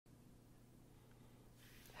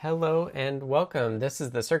Hello and welcome. This is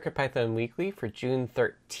the CircuitPython Weekly for June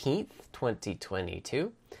 13th,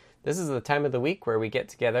 2022. This is the time of the week where we get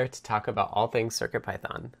together to talk about all things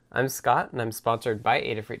CircuitPython. I'm Scott and I'm sponsored by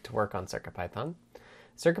Adafruit to work on CircuitPython.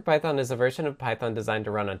 CircuitPython is a version of Python designed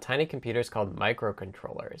to run on tiny computers called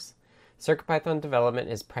microcontrollers. CircuitPython development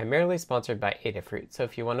is primarily sponsored by Adafruit, so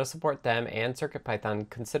if you want to support them and CircuitPython,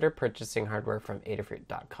 consider purchasing hardware from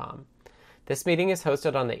adafruit.com. This meeting is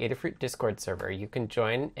hosted on the Adafruit Discord server. You can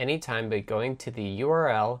join anytime by going to the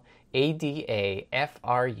URL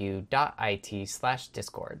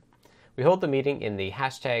adafru.it/discord. We hold the meeting in the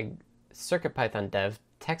hashtag CircuitPythonDev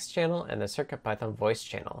text channel and the CircuitPython voice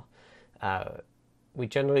channel. We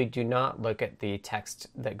generally do not look at the text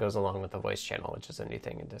that goes along with the voice channel, which is a new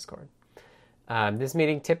thing in Discord. This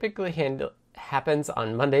meeting typically happens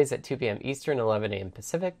on Mondays at 2 p.m. Eastern, 11 a.m.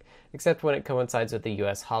 Pacific, except when it coincides with the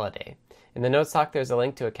U.S. holiday. In the notes doc, there's a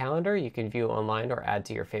link to a calendar you can view online or add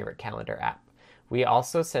to your favorite calendar app. We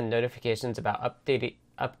also send notifications about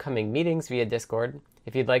upcoming meetings via Discord.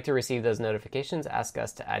 If you'd like to receive those notifications, ask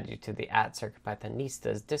us to add you to the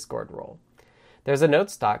 @CircuitPythonistas Discord role. There's a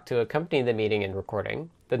notes doc to accompany the meeting and recording.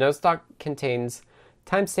 The notes doc contains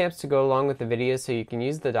timestamps to go along with the video, so you can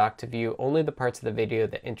use the doc to view only the parts of the video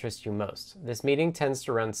that interest you most. This meeting tends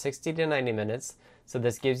to run 60 to 90 minutes, so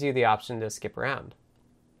this gives you the option to skip around.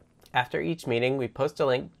 After each meeting, we post a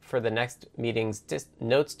link for the next meeting's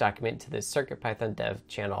notes document to the CircuitPython Dev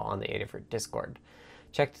channel on the Adafruit Discord.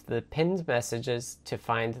 Check the pinned messages to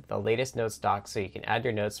find the latest notes doc so you can add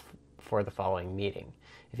your notes for the following meeting.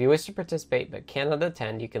 If you wish to participate but cannot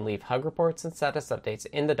attend, you can leave hug reports and status updates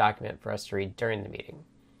in the document for us to read during the meeting.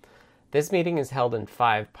 This meeting is held in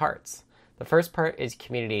 5 parts. The first part is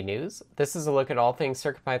community news. This is a look at all things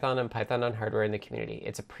CircuitPython and Python on hardware in the community.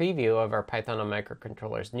 It's a preview of our Python on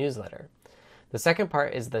Microcontrollers newsletter. The second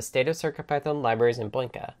part is the state of CircuitPython libraries in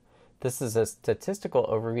Blinka. This is a statistical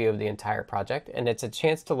overview of the entire project, and it's a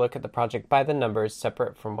chance to look at the project by the numbers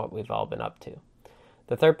separate from what we've all been up to.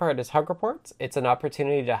 The third part is hug reports. It's an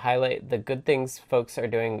opportunity to highlight the good things folks are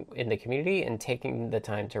doing in the community and taking the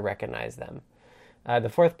time to recognize them. The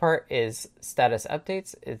fourth part is status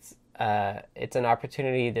updates. It's an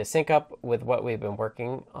opportunity to sync up with what we've been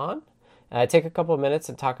working on. Take a couple of minutes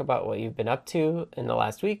and talk about what you've been up to in the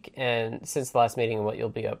last week and since the last meeting and what you'll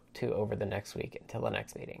be up to over the next week until the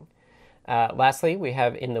next meeting. Lastly, we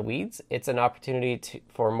have In the Weeds. It's an opportunity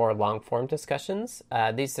for more long-form discussions.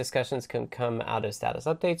 These discussions can come out of status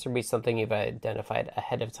updates or be something you've identified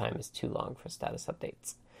ahead of time as too long for status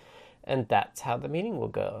updates. And that's how the meeting will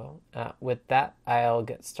go. With that, I'll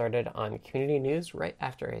get started on community news right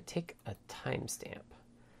after I take a timestamp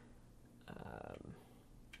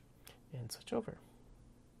and switch over.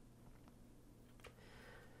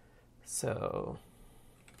 So,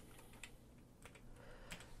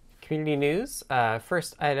 community news.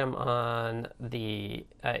 First item on the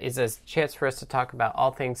is a chance for us to talk about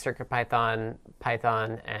all things CircuitPython,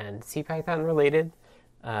 Python, and CPython related.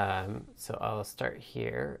 So I'll start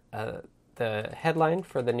here. The headline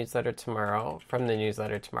for the newsletter tomorrow, is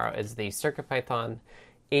the CircuitPython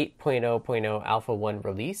 8.0.0 Alpha 1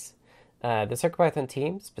 release. The CircuitPython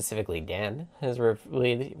team, specifically Dan, has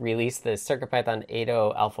released the CircuitPython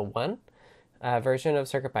 8.0 Alpha 1 version of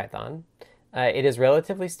CircuitPython. It is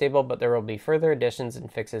relatively stable, but there will be further additions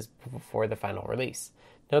and fixes before the final release.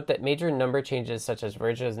 Note that major number changes such as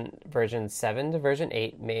version 7 to version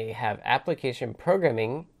 8 may have application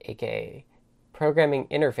programming, aka programming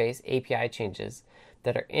interface API changes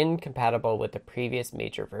that are incompatible with the previous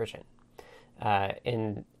major version.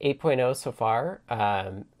 In 8.0 so far,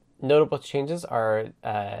 notable changes are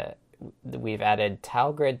we've added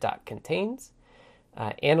tilegrid.contains.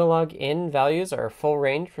 Analog in values are full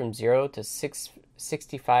range from 0 to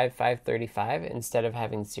 665,535 instead of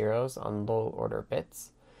having zeros on low order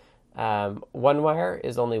bits. One wire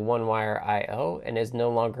is only one wire I/O and is no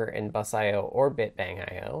longer in bus I/O or bitbang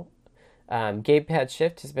I/O. Gamepad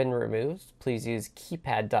shift has been removed. Please use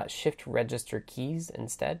keypad.shift register keys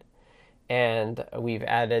instead. And we've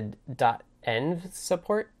added .env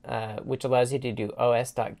support, which allows you to do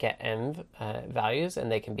os.getEnv values, and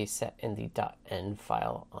they can be set in the .env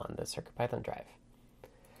file on the CircuitPython drive.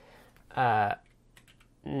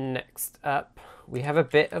 Next up, we have a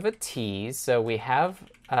bit of a tease. So we have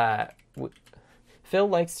Phil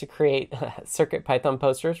likes to create CircuitPython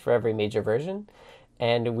posters for every major version,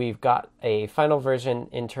 and we've got a final version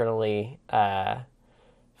internally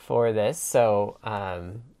for this. So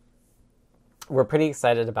we're pretty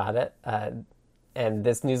excited about it. And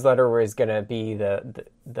this newsletter is going to be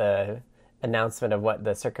the announcement of what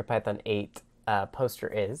the CircuitPython 8 poster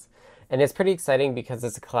is. And it's pretty exciting because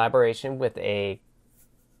it's a collaboration with a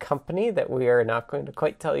company that we are not going to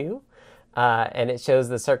quite tell you. And it shows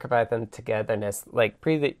the CircuitPython togetherness. Like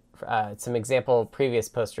some example previous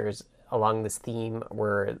posters along this theme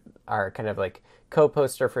are kind of like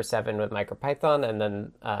co-poster for 7 with MicroPython, and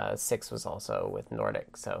then 6 was also with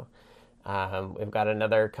Nordic. So we've got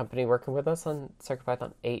another company working with us on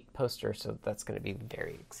CircuitPython 8 poster, so that's going to be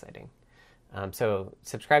very exciting. So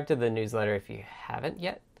subscribe to the newsletter if you haven't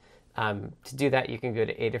yet. To do that, you can go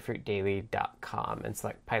to adafruitdaily.com and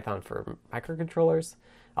select Python for microcontrollers.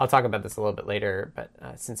 I'll talk about this a little bit later, but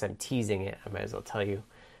since I'm teasing it, I might as well tell you.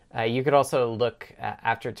 You could also look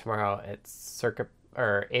after tomorrow at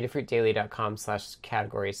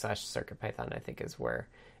adafruitdaily.com/category/CircuitPython, I think is where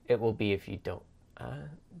it will be if you don't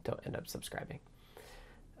end up subscribing.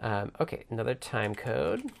 Okay, another time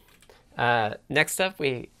code. Next up,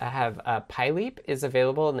 we have PyLeap is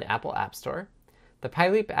available in the Apple App Store. The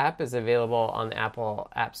PyLeap app is available on the Apple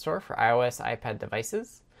App Store for iOS, iPad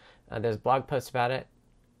devices. There's a blog post about it.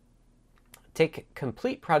 Take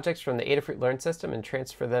complete projects from the Adafruit Learn system and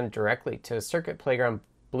transfer them directly to a Circuit Playground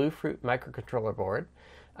Bluefruit microcontroller board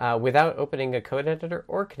without opening a code editor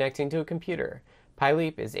or connecting to a computer.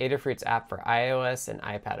 PyLeap is Adafruit's app for iOS and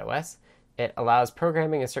iPadOS. It allows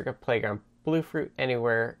programming a Circuit Playground Bluefruit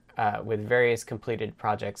anywhere with various completed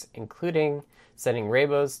projects, including sending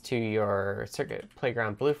rainbows to your Circuit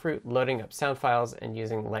Playground Bluefruit, loading up sound files, and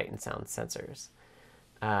using light and sound sensors.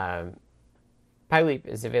 PyLeap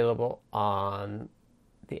is available on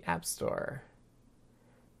the App Store.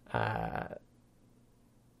 I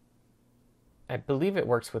believe it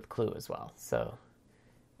works with Clue as well. So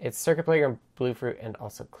it's Circuit Playground Bluefruit and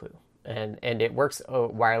also Clue. And it works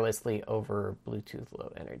wirelessly over Bluetooth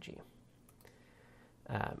Low Energy.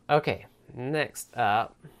 Okay, next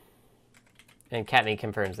up. And Kattni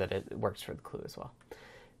confirms that it works for the Clue as well.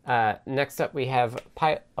 Next up, we have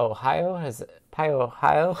PyOhio,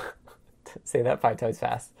 say that 5 times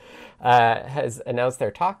fast, has announced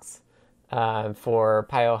their talks for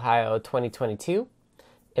PyOhio 2022.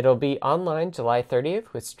 It'll be online July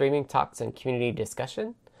 30th with streaming talks and community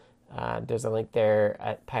discussion. There's a link there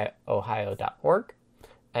at pyohio.org,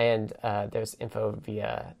 and there's info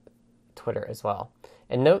via Twitter as well.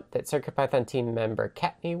 And note that CircuitPython team member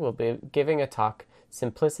Kattni will be giving a talk,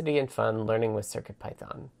 Simplicity and Fun Learning with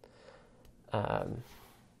CircuitPython.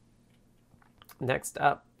 Next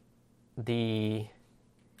up, the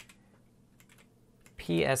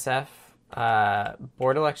PSF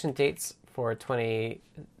board election dates for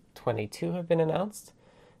 2022 have been announced.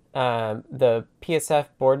 The PSF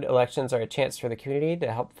board elections are a chance for the community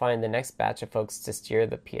to help find the next batch of folks to steer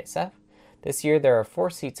the PSF. This year, there are 4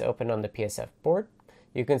 seats open on the PSF board.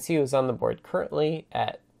 You can see who's on the board currently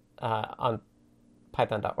on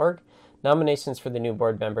python.org. Nominations for the new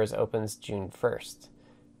board members opens June 1st.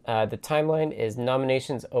 The timeline is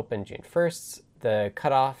nominations open June 1st. The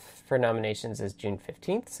cutoff for nominations is June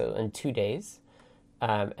 15th, so in 2 days.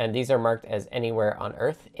 And these are marked as Anywhere on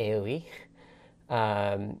Earth, AOE.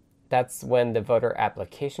 That's when the voter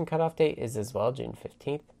application cutoff date is as well, June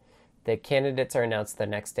 15th. The candidates are announced the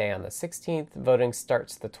next day on the 16th. Voting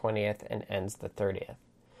starts the 20th and ends the 30th.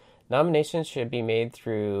 Nominations should be made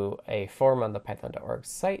through a form on the python.org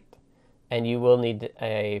site, and you will need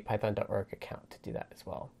a python.org account to do that as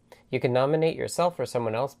well. You can nominate yourself or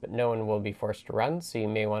someone else, but no one will be forced to run, so you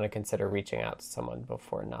may want to consider reaching out to someone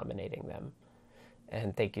before nominating them.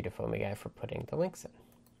 And thank you to FoamyGuy for putting the links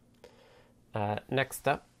in. Next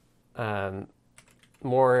up,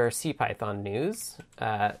 more CPython news.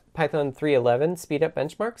 Python 3.11 speedup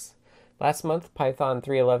benchmarks. Last month, Python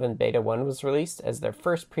 3.11 Beta 1 was released as their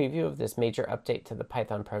first preview of this major update to the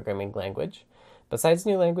Python programming language. Besides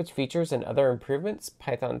new language features and other improvements,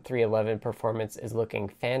 Python 3.11 performance is looking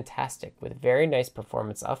fantastic with very nice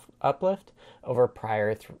performance uplift over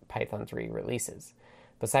prior Python 3 releases.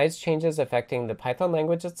 Besides changes affecting the Python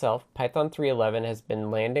language itself, Python 3.11 has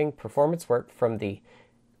been landing performance work from the,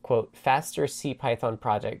 quote, faster CPython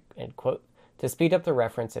project, end quote, to speed up the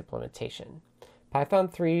reference implementation. Python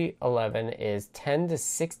 3.11 is 10 to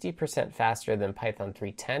 60% faster than Python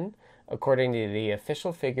 3.10, according to the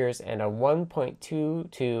official figures, and a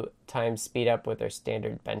 1.22 times speed up with their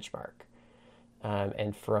standard benchmark.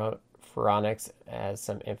 And Phoronix has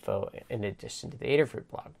some info in addition to the Adafruit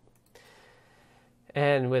blog.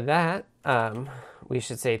 And with that, we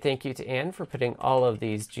should say thank you to Anne for putting all of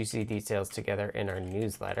these juicy details together in our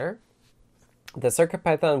newsletter. The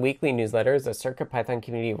CircuitPython weekly newsletter is a CircuitPython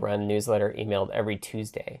community-run newsletter emailed every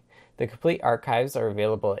Tuesday. The complete archives are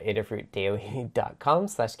available at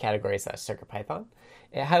adafruitdaily.com/category/CircuitPython.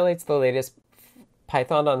 It highlights the latest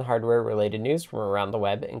Python on hardware-related news from around the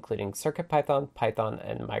web, including CircuitPython, Python,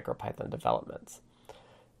 and MicroPython developments.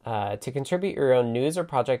 To contribute your own news or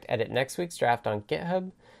project, edit next week's draft on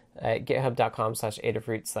GitHub at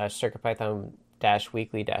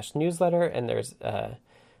github.com/adafruit/circuitpython-weekly-newsletter, and there's a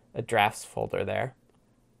drafts folder there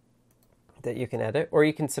that you can edit, or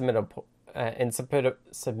you can submit a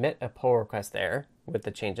pull request there with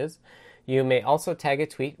the changes. You may also tag a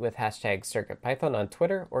tweet with hashtag CircuitPython on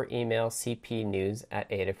Twitter or email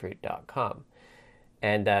cpnews@adafruit.com.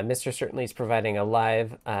 And Mr. Certainly is providing a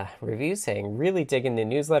live review saying, really digging the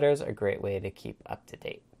newsletters, a great way to keep up to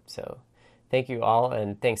date. So thank you all,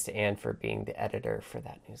 and thanks to Anne for being the editor for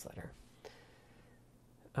that newsletter.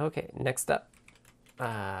 Okay, next up.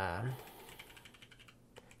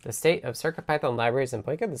 The state of CircuitPython libraries in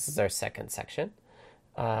Blinka. This is our second section.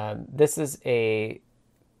 This is a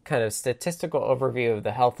kind of statistical overview of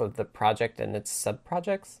the health of the project and its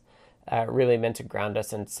sub-projects. Really meant to ground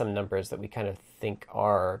us in some numbers that we kind of think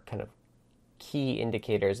are kind of key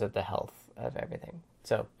indicators of the health of everything.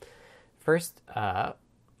 So first,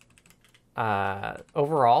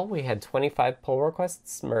 overall, we had 25 pull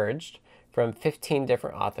requests merged from 15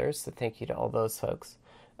 different authors. So thank you to all those folks.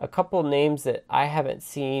 A couple names that I haven't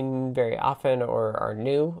seen very often or are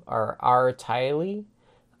new are R. Tiley,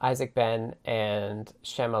 Isaac Ben, and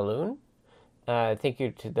Shamaloon. Thank you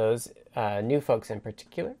to those new folks in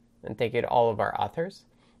particular, and thank you to all of our authors.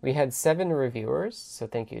 We had 7 reviewers, so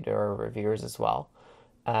thank you to our reviewers as well.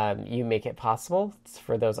 You make it possible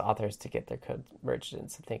for those authors to get their code merged in,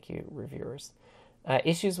 so thank you, reviewers.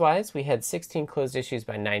 Issues-wise, we had 16 closed issues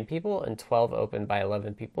by 9 people and 12 open by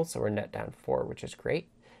 11 people, so we're net down 4, which is great.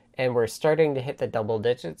 And we're starting to hit the double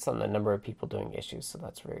digits on the number of people doing issues, so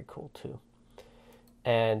that's very cool too.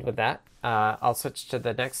 And with that, I'll switch to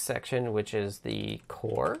the next section, which is the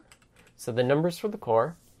core. So the numbers for the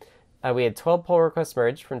core. We had 12 pull requests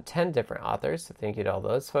merged from 10 different authors, so thank you to all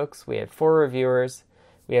those folks. We had 4 reviewers.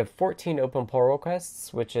 We have 14 open pull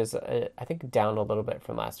requests, which is, I think, down a little bit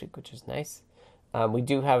from last week, which is nice. We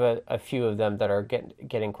do have a few of them that are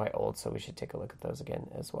getting quite old, so we should take a look at those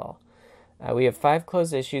again as well. We have 5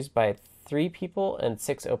 closed issues by 3 people and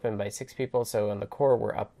 6 open by 6 people, so on the core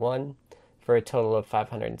we're up 1 for a total of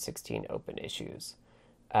 516 open issues.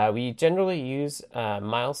 We generally use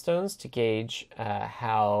milestones to gauge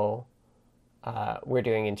how we're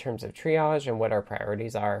doing in terms of triage and what our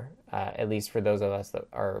priorities are, at least for those of us that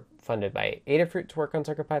are funded by Adafruit to work on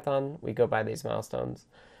CircuitPython. We go by these milestones.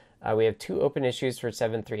 We have 2 open issues for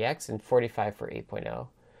 7.3x and 45 for 8.0,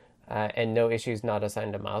 and no issues not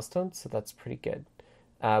assigned to milestones, so that's pretty good.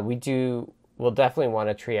 We'll definitely want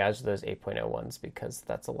to triage those 8.0 ones because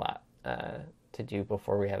that's a lot to do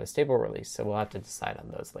before we have a stable release, so we'll have to decide on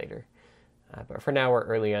those later. But for now, we're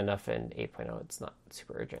early enough in 8.0, it's not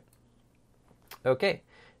super urgent. Okay,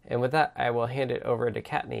 and with that, I will hand it over to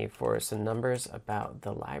Kattni for some numbers about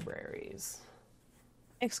the libraries.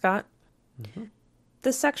 Thanks, Scott. Mm-hmm.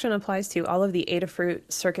 This section applies to all of the Adafruit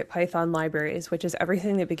CircuitPython libraries, which is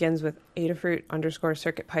everything that begins with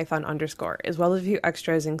Adafruit_CircuitPython_, as well as a few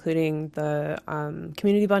extras, including the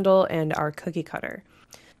community bundle and our cookie cutter.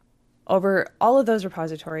 Over all of those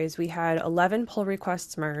repositories, we had 11 pull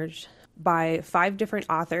requests merged by 5 different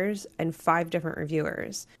authors and 5 different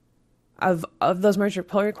reviewers. Of those merged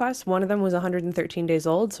pull requests, one of them was 113 days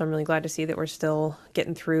old, so I'm really glad to see that we're still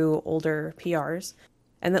getting through older PRs.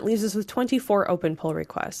 And that leaves us with 24 open pull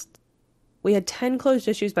requests. We had 10 closed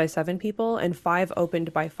issues by 7 people and 5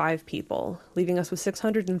 opened by 5 people, leaving us with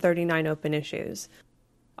 639 open issues.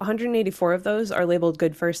 184 of those are labeled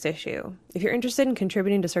Good First Issue. If you're interested in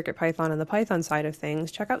contributing to CircuitPython on the Python side of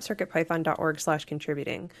things, check out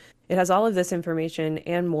circuitpython.org/contributing. It has all of this information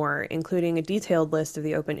and more, including a detailed list of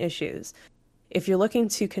the open issues. If you're looking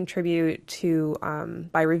to contribute to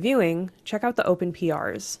by reviewing, check out the open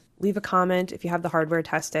PRs. Leave a comment if you have the hardware,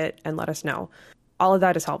 test it, and let us know. All of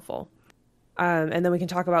that is helpful. And then we can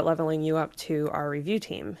talk about leveling you up to our review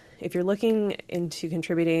team. If you're looking into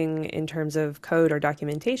contributing in terms of code or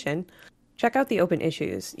documentation, check out the open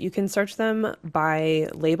issues. You can search them by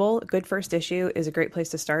label. Good First Issue is a great place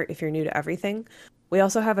to start if you're new to everything. We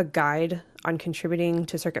also have a guide on contributing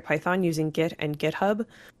to CircuitPython using Git and GitHub,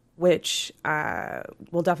 which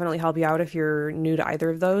will definitely help you out if you're new to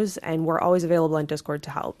either of those. And we're always available on Discord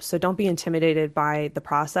to help. So don't be intimidated by the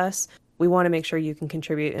process. We want to make sure you can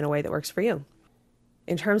contribute in a way that works for you.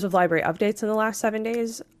 In terms of library updates in the last 7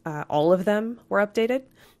 days, all of them were updated,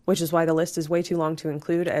 which is why the list is way too long to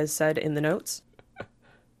include, as said in the notes.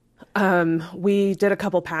 We did a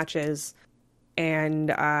couple patches,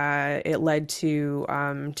 and it led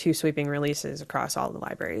to 2 sweeping releases across all the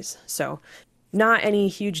libraries. So not any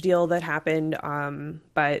huge deal that happened,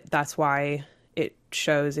 but that's why it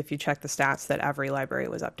shows, if you check the stats, that every library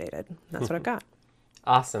was updated. That's what I've got.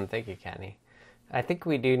 Awesome. Thank you, Kenny. I think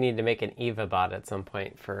we do need to make an Eva bot at some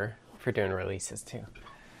point for doing releases too.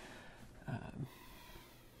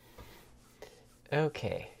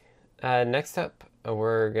 Okay. Next up,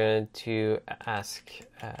 we're going to ask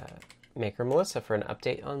Maker Melissa for an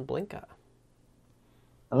update on Blinka.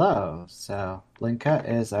 Hello. So Blinka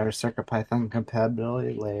is our CircuitPython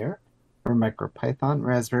compatibility layer for MicroPython,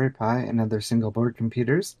 Raspberry Pi, and other single board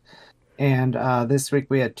computers. And this week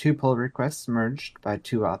we had 2 pull requests merged by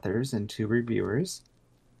 2 authors and 2 reviewers.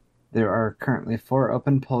 There are currently 4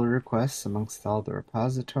 open pull requests amongst all the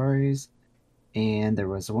repositories, and there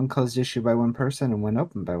was 1 closed issue by 1 person and 1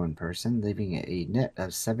 open by 1 person, leaving a net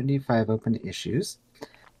of 75 open issues.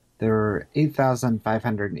 There were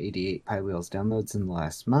 8,588 PyWheels downloads in the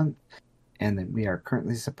last month, and then we are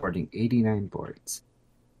currently supporting 89 boards.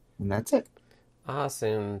 And that's it.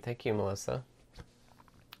 Awesome. Thank you, Melissa.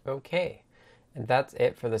 Okay. And that's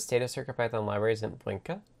it for the state of CircuitPython libraries in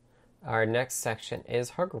Blinka. Our next section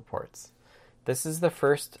is Hug Reports. This is the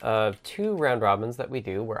first of 2 round robins that we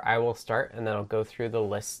do, where I will start and then I'll go through the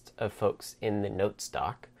list of folks in the notes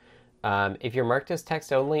doc. If you're marked as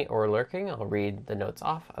text only or lurking, I'll read the notes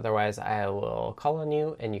off. Otherwise, I will call on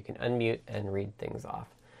you and you can unmute and read things off.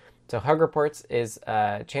 So Hug Reports is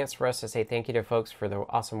a chance for us to say thank you to folks for the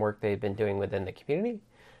awesome work they've been doing within the community.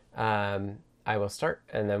 I will start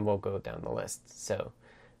and then we'll go down the list. So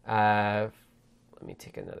let me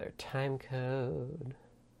take another time code.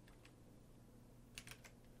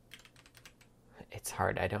 It's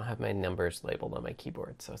hard. I don't have my numbers labeled on my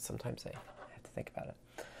keyboard, so sometimes I have to think about it.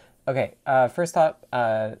 Okay, first up,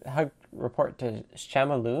 Hug report to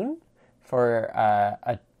Shamaloon for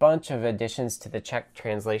a bunch of additions to the Czech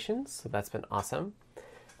translations, so that's been awesome.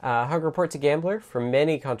 Hug report to Gambler for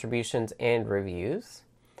many contributions and reviews.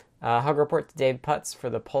 Hug report to Dave Putz for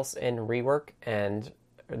the Pulse in rework and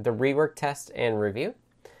the rework test and review.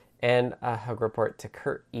 And a Hug report to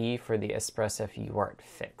Kurt E for the ExpressF UART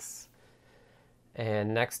fix.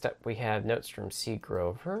 And next up, we have notes from C.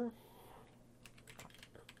 Grover,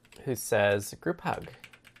 who says, group hug.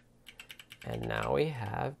 And now we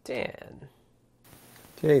have Dan.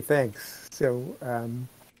 Okay, thanks. So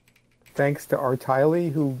thanks to R.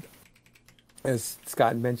 Tiley, who, as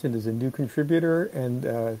Scott mentioned, is a new contributor,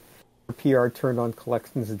 and PR turned on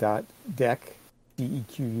collections.deque,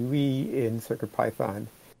 D-E-Q-U-E, in CircuitPython,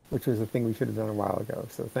 which was a thing we should have done a while ago.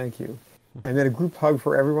 So thank you. And then a group hug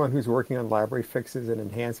for everyone who's working on library fixes and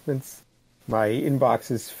enhancements. My inbox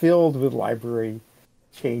is filled with library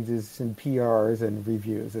changes and PRs and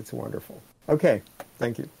reviews. It's wonderful. Okay,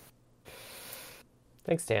 thank you.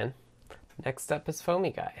 Thanks, Dan. Next up is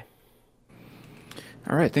Foamy Guy.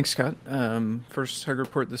 All right, thanks, Scott. First hug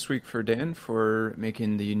report this week for Dan for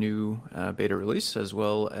making the new beta release, as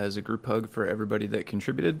well as a group hug for everybody that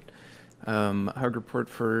contributed. Hug report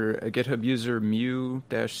for a GitHub user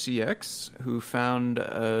Mew-CX, who found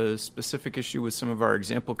a specific issue with some of our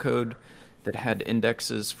example code that had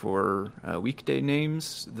indexes for weekday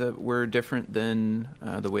names that were different than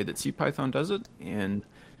the way that CPython does it, and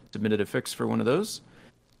submitted a fix for one of those.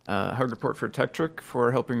 Hug report for TechTrick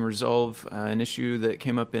for helping resolve an issue that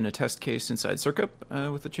came up in a test case inside Circup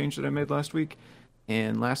with the change that I made last week.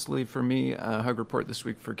 And lastly, for me, hug report this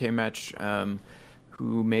week for Kmatch,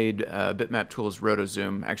 who made Bitmap Tools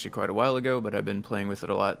RotoZoom actually quite a while ago, but I've been playing with it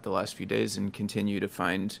a lot the last few days and continue to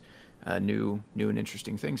find new and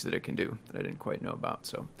interesting things that it can do that I didn't quite know about.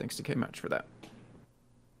 So thanks to Kmatch for that.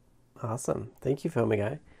 Awesome. Thank you, Foamy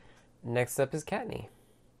Guy. Next up is Kattni.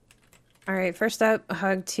 All right, first up, a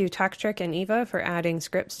hug to TalkTrick and Eva for adding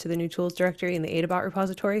scripts to the new tools directory in the AdaBot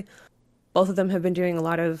repository. Both of them have been doing a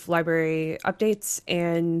lot of library updates,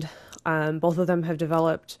 and both of them have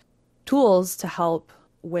developed tools to help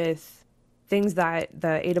with things that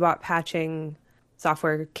the AdaBot patching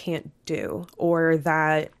software can't do, or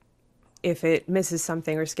that if it misses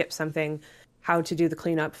something or skips something, how to do the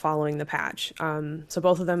cleanup following the patch. So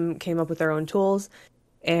both of them came up with their own tools,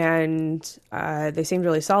 and they seemed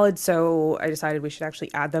really solid, so I decided we should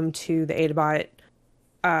actually add them to the AdaBot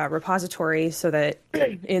repository so that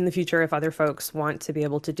in the future, if other folks want to be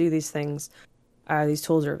able to do these things, these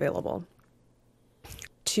tools are available.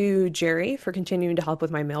 To Jerry for continuing to help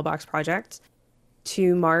with my mailbox project.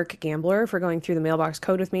 To Mark Gambler for going through the mailbox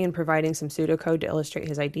code with me and providing some pseudocode to illustrate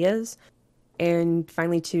his ideas. And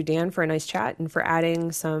finally to Dan for a nice chat and for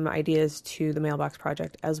adding some ideas to the mailbox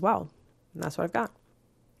project as well. And that's what I've got.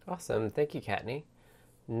 Awesome. Thank you, Kattni.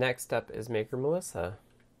 Next up is Maker Melissa.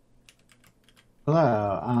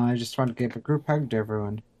 Hello. I just want to give a group hug to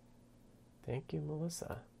everyone. Thank you,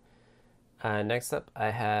 Melissa. Next up,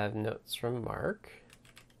 I have notes from Mark,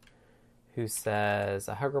 who says,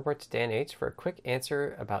 a hug report to Dan H. for a quick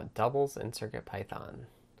answer about doubles in CircuitPython.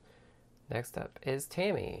 Next up is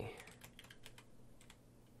Tammy.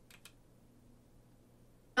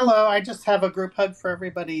 Hello, I just have a group hug for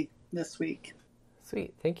everybody this week.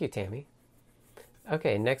 Sweet. Thank you, Tammy.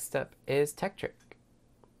 Okay, next up is TechTrick.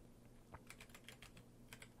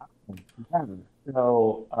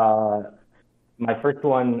 So my first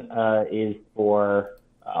one is for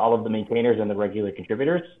all of the maintainers and the regular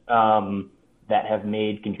contributors that have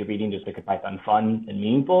made contributing to CircuitPython fun and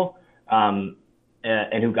meaningful, and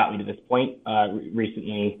who got me to this point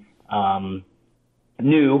recently.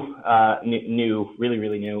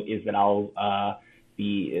 Really new, is that I'll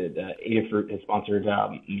the Adafruit has sponsored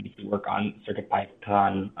me to work on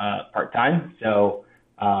CircuitPython part-time. So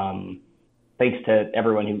thanks to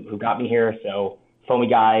everyone who got me here. So Foamy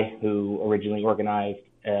Guy, who originally organized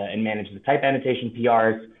and managed the type annotation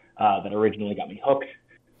PRs that originally got me hooked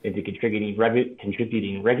into contributing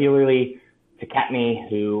regularly, to Katney,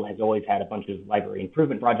 who has always had a bunch of library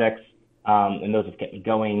improvement projects, and those have kept me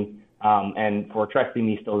going, and for trusting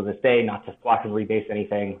me still to this day not to block and rebase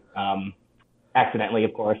anything, accidentally,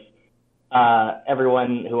 of course.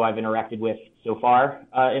 Everyone who I've interacted with so far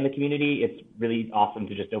in the community, it's really awesome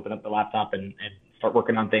to just open up the laptop and start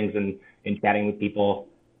working on things and chatting with people.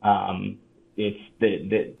 It's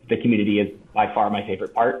the community is by far my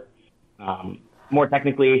favorite part. More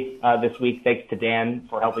technically, this week, thanks to Dan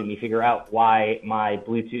for helping me figure out why my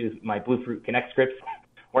Bluefruit Connect scripts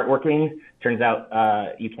weren't working. Turns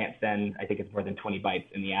out you can't send, I think it's more than 20 bytes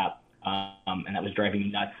in the app, and that was driving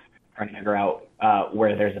me nuts, trying to figure out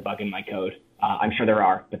where there's a bug in my code. I'm sure there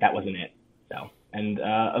are, but that wasn't it. So, and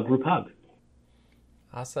a group hug.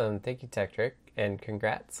 Awesome. Thank you, TechTrick, and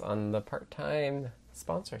congrats on the part-time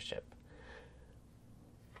sponsorship.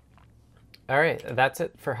 All right, that's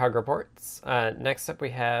it for Hug Reports. Next up, we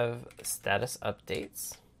have Status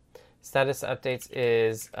Updates. Status Updates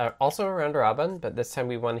is also a round robin, but this time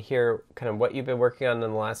we want to hear kind of what you've been working on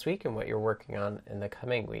in the last week and what you're working on in the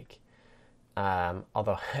coming week.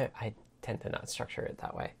 Although I tend to not structure it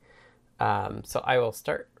that way. So I will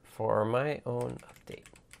start for my own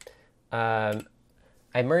update.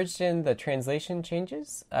 I merged in the translation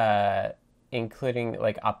changes, including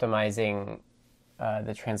like optimizing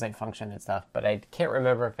the translate function and stuff, but I can't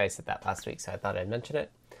remember if I said that last week, so I thought I'd mention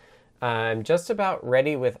it. I'm just about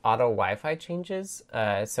ready with auto Wi-Fi changes.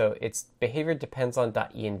 So its behavior depends on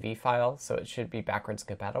 .env file, so it should be backwards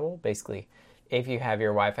compatible. Basically, if you have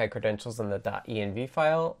your Wi-Fi credentials in the .env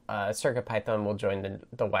file, CircuitPython will join the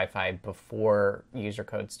Wi-Fi before user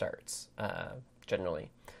code starts,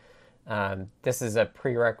 generally. This is a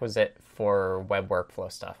prerequisite for web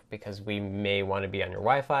workflow stuff because we may want to be on your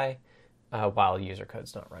Wi-Fi while user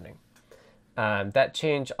code's not running. That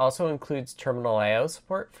change also includes terminal I/O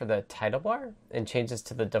support for the title bar and changes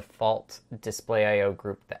to the default display I/O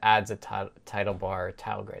group that adds a title bar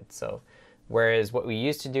tile grid. So whereas what we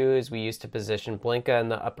used to do is we used to position Blinka in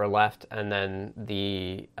the upper left and then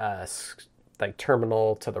the like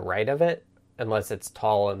terminal to the right of it, unless it's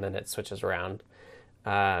tall and then it switches around.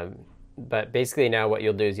 But basically now what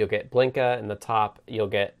you'll do is you'll get Blinka in the top, you'll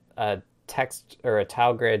get a text or a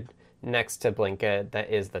tile grid next to Blinka that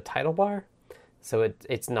is the title bar. So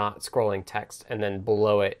it's not scrolling text, and then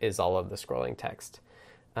below it is all of the scrolling text.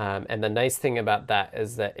 And the nice thing about that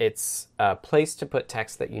is that it's a place to put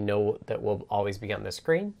text that you know that will always be on the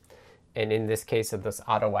screen. And in this case of this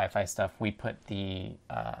auto Wi-Fi stuff, we put the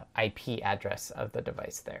IP address of the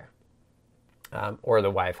device there, or the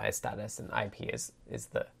Wi-Fi status, and IP is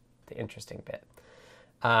the interesting bit.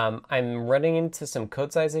 I'm running into some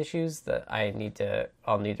code size issues that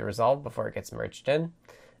I'll need to resolve before it gets merged in.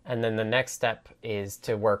 And then the next step is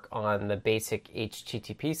to work on the basic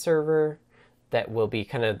HTTP server that will be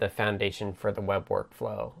kind of the foundation for the web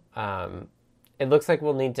workflow. It looks like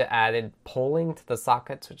we'll need to add polling to the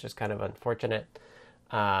sockets, which is kind of unfortunate.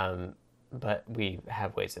 But we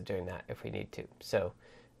have ways of doing that if we need to. So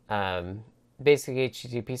basic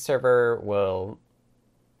HTTP server will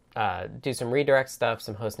do some redirect stuff,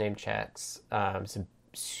 some hostname checks, some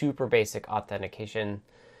super basic authentication,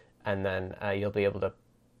 and then you'll be able to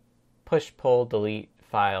push, pull, delete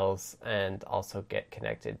files, and also get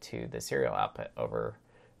connected to the serial output over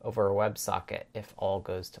a WebSocket if all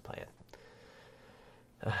goes to plan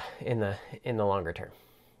in the longer term.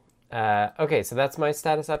 Okay, so that's my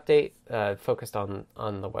status update, focused on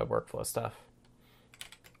the web workflow stuff.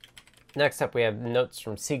 Next up, we have notes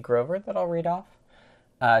from C. Grover that I'll read off.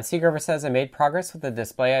 C. Grover says, I made progress with the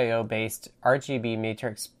display.io based RGB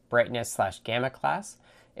matrix brightness / gamma class.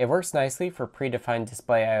 It works nicely for predefined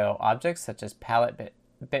display I/O objects such as palette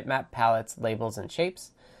bitmap palettes, labels, and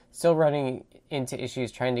shapes. Still running into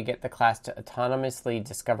issues trying to get the class to autonomously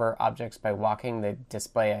discover objects by walking the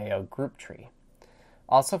display.io group tree.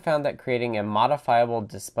 Also found that creating a modifiable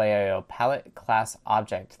display.io palette class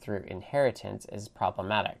object through inheritance is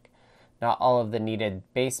problematic. Not all of the needed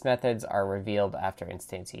base methods are revealed after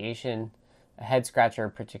instantiation, a head scratcher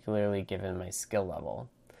particularly given my skill level.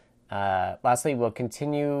 Lastly, we'll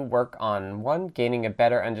continue work on 1, gaining a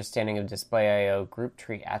better understanding of display.io group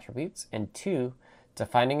tree attributes, and 2,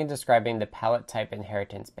 defining and describing the palette type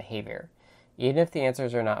inheritance behavior. Even if the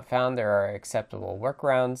answers are not found, there are acceptable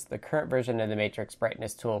workarounds. The current version of the matrix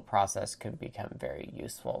brightness tool process could become very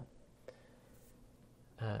useful.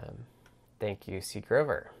 Thank you, C.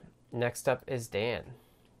 Grover. Next up is Dan.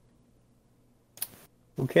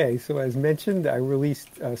 Okay, so as mentioned, I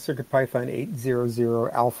released CircuitPython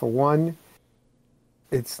 8.0.0 Alpha 1.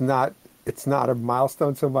 It's not a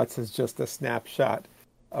milestone so much as just a snapshot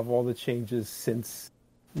of all the changes since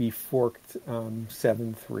we forked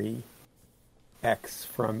 7.3x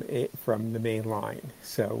from the main line.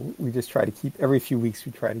 So we just try to keep, every few weeks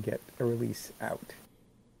we try to get a release out.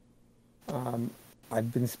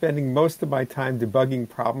 I've been spending most of my time debugging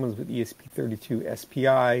problems with ESP32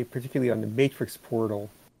 SPI, particularly on the Matrix portal.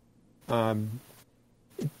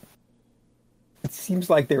 It seems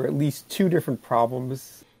like there are at least 2 different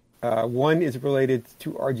problems. One is related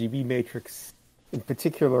to RGB Matrix in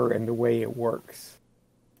particular and the way it works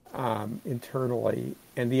internally.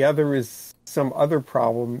 And the other is some other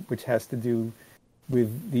problem which has to do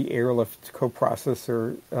with the Airlift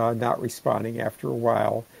coprocessor not responding after a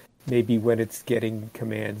while. Maybe when it's getting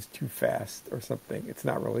commands too fast or something. It's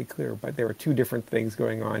not really clear, but there are 2 different things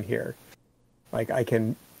going on here. Like I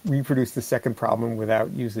can reproduce the second problem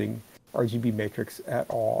without using RGB Matrix at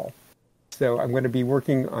all. So I'm going to be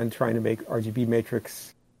working on trying to make RGB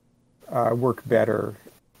Matrix work better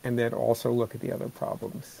and then also look at the other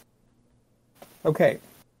problems. Okay.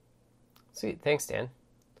 Sweet. Thanks, Dan.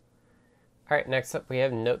 All right, next up we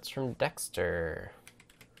have notes from Dexter.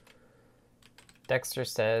 Dexter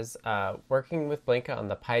says, working with Blinka on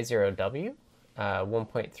the Pi Zero W,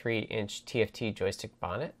 1.3-inch TFT joystick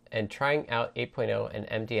bonnet, and trying out 8.0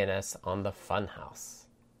 and MDNS on the Funhouse.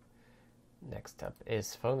 Next up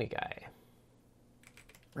is Foamy Guy.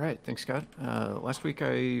 Right, thanks, Scott. Last week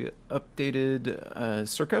I updated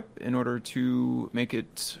CircUp in order to make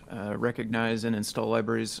it recognize and install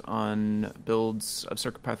libraries on builds of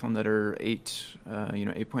CircuitPython that are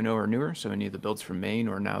 8.0 or newer, so any of the builds from main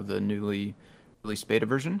or now the newly released beta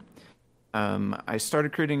version. I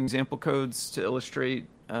started creating example codes to illustrate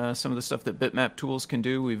some of the stuff that bitmap tools can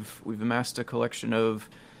do. We've amassed a collection of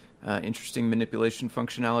interesting manipulation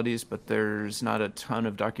functionalities, but there's not a ton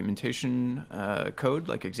of documentation code,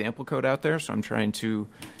 like example code out there, so I'm trying to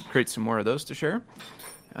create some more of those to share.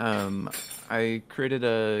 I created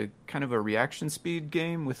a kind of a reaction speed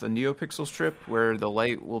game with a NeoPixel strip where the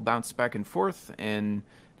light will bounce back and forth, and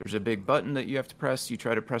there's a big button that you have to press. You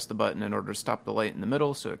try to press the button in order to stop the light in the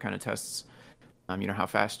middle, so it kind of tests how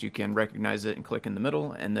fast you can recognize it and click in the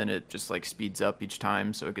middle, and then it just like speeds up each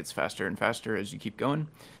time, so it gets faster and faster as you keep going.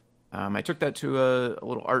 I took that to a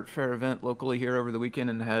little art fair event locally here over the weekend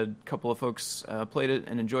and had a couple of folks played it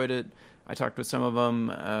and enjoyed it. I talked with some of them,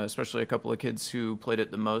 especially a couple of kids who played it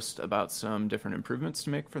the most, about some different improvements to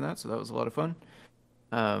make for that, so that was a lot of fun.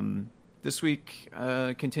 This week,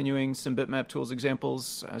 continuing some bitmap tools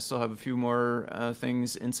examples. I still have a few more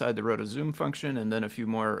things inside the rotozoom function and then a few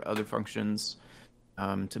more other functions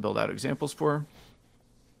to build out examples for.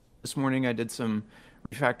 This morning I did some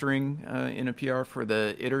refactoring in a PR for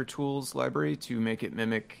the iter tools library to make it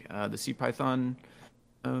mimic the CPython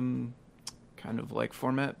kind of like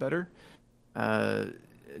format better.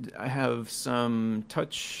 I have some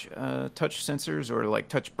touch sensors or like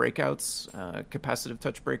touch breakouts, capacitive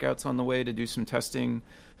touch breakouts on the way to do some testing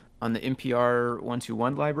on the NPR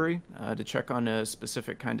 121 library to check on a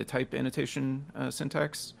specific kind of type annotation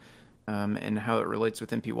syntax and how it relates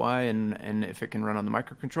with MPY and if it can run on the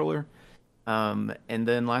microcontroller. And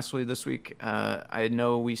then lastly this week, I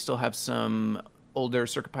know we still have some older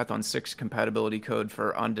CircuitPython 6 compatibility code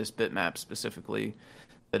for on-disk bitmap specifically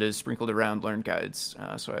that is sprinkled around learn guides.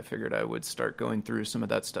 So I figured I would start going through some of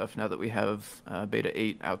that stuff now that we have beta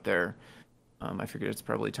 8 out there. I figured it's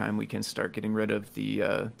probably time we can start getting rid of the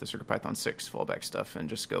CircuitPython 6 fallback stuff and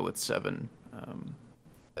just go with 7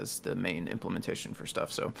 as the main implementation for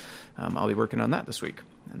stuff. So I'll be working on that this week.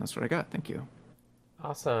 And that's what I got. Thank you.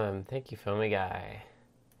 Awesome. Thank you, Foamy Guy.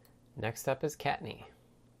 Next up is Kattni.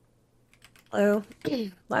 Hello.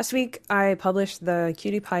 Last week I published the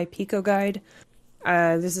QtPy Pico guide.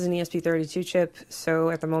 This is an ESP32 chip, so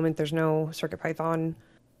at the moment there's no CircuitPython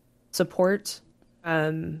support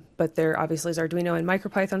But there obviously is Arduino and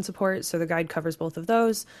MicroPython support, so the guide covers both of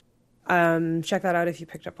those. Check that out if you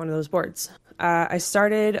picked up one of those boards. I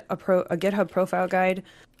started a GitHub profile guide.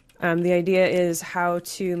 The idea is how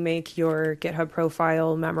to make your GitHub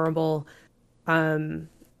profile memorable and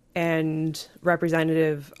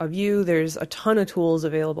representative of you. There's a ton of tools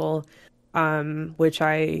available, which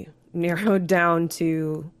I narrowed down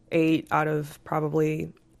to 8 out of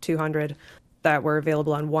probably 200 that were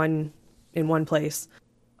available in one place.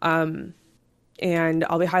 And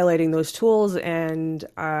I'll be highlighting those tools and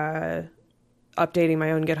updating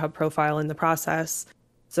my own GitHub profile in the process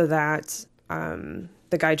so that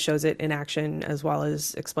the guide shows it in action, as well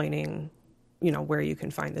as explaining, where you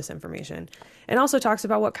can find this information. And also talks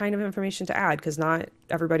about what kind of information to add, because not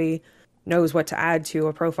everybody knows what to add to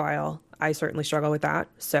a profile. I certainly struggle with that,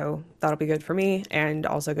 so that'll be good for me and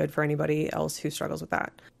also good for anybody else who struggles with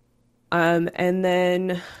that. And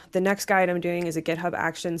then the next guide I'm doing is a GitHub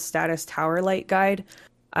Actions Status Tower Light guide.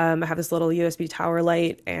 I have this little USB tower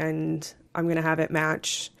light, and I'm going to have it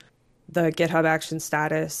match the GitHub Action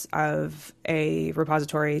status of a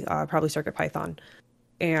repository, probably CircuitPython.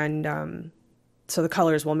 And so the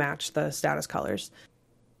colors will match the status colors.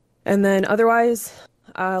 And then otherwise,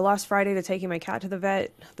 last Friday to taking my cat to the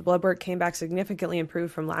vet, the blood work came back significantly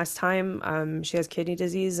improved from last time. She has kidney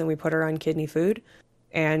disease, and we put her on kidney food.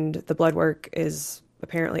 And the blood work is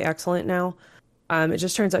apparently excellent now. It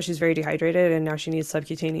just turns out she's very dehydrated, and now she needs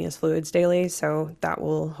subcutaneous fluids daily, so that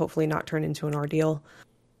will hopefully not turn into an ordeal.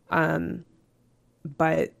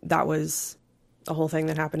 But that was a whole thing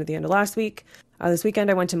that happened at the end of last week. This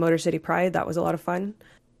weekend I went to Motor City Pride. That was a lot of fun.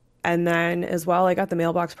 And then as well, I got the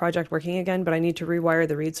mailbox project working again, but I need to rewire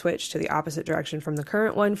the read switch to the opposite direction from the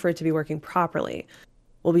current one for it to be working properly.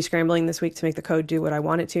 We'll be scrambling this week to make the code do what I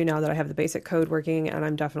want it to now that I have the basic code working, and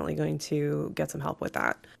I'm definitely going to get some help with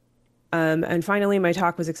that. And finally, my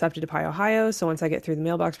talk was accepted to PyOhio, so once I get through the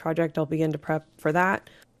mailbox project, I'll begin to prep for that.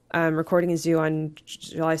 Recording is due on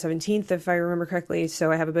July 17th, if I remember correctly,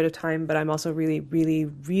 so I have a bit of time, but I'm also really, really,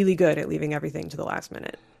 really good at leaving everything to the last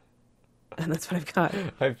minute. And that's what I've got.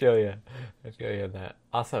 I feel you on that.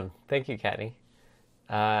 Awesome. Thank you, Katty.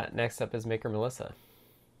 Next up is Maker Melissa.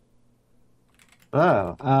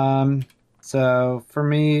 Oh, so for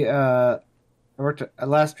me,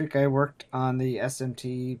 last week I worked on the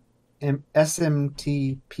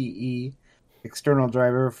SMTPE external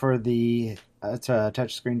driver for the it's a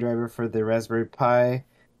touchscreen driver for the Raspberry Pi,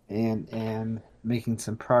 and am making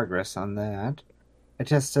some progress on that. I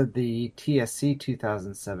tested the TSC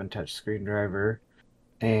 2007 touchscreen driver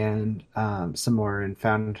and some more, and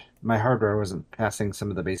found my hardware wasn't passing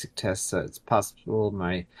some of the basic tests, so it's possible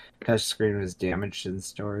my touchscreen was damaged in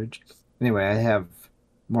storage. Anyway, I have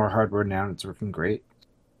more hardware now, and it's working great.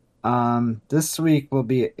 This week will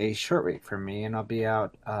be a short week for me, and I'll be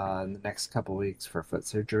out in the next couple weeks for foot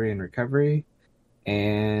surgery and recovery.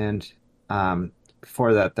 And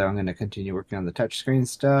before that, though, I'm going to continue working on the touchscreen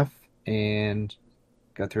stuff and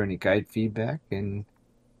go through any guide feedback. And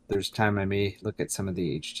there's time I may look at some of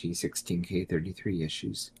the HT16K33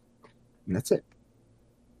 issues. And that's it.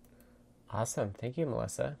 Awesome. Thank you,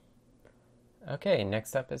 Melissa. Okay,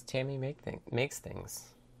 next up is Tammy Makes Things.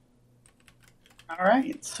 All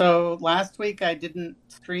right. So last week I didn't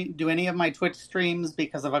do any of my Twitch streams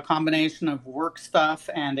because of a combination of work stuff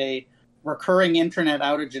and a recurring internet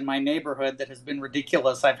outage in my neighborhood that has been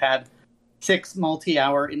ridiculous. I've had 6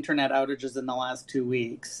 multi-hour internet outages in the last 2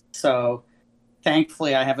 weeks. So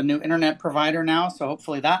thankfully I have a new internet provider now, so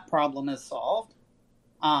hopefully that problem is solved.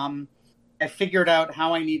 I figured out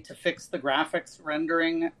how I need to fix the graphics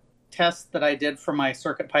rendering test that I did for my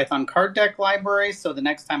CircuitPython card deck library, so the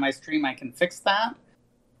next time I stream I can fix that.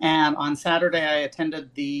 And on Saturday I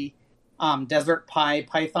attended the Desert Pi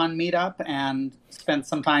Python meetup and spent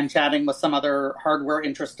some time chatting with some other hardware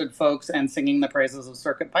interested folks and singing the praises of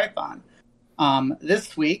CircuitPython.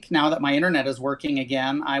 This week, now that my internet is working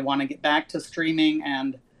again, I want to get back to streaming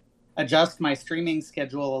and adjust my streaming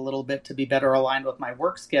schedule a little bit to be better aligned with my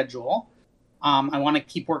work schedule. I want to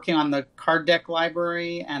keep working on the card deck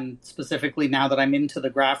library, and specifically now that I'm into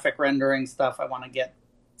the graphic rendering stuff, I want to get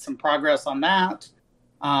some progress on that.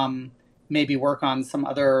 Maybe work on some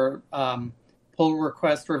other pull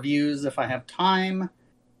request reviews if I have time.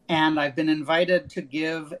 And I've been invited to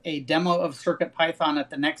give a demo of CircuitPython at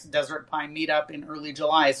the next Desert Pi meetup in early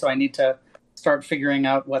July, so I need to start figuring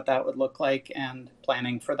out what that would look like and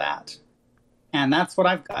planning for that. And that's what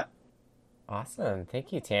I've got. Awesome.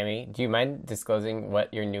 Thank you, Tammy. Do you mind disclosing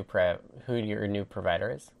what your who your new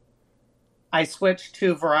provider is? I switched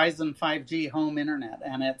to Verizon 5G home internet,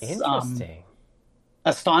 and it's interesting.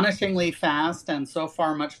 astonishingly fast and so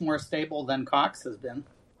far much more stable than Cox has been.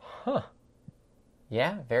 Huh.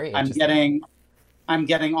 Yeah, very I'm interesting.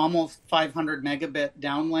 getting almost 500 megabit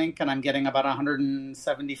downlink, and I'm getting about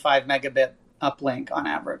 175 megabit uplink on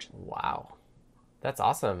average. Wow. That's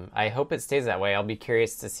awesome. I hope it stays that way. I'll be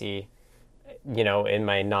curious to see, in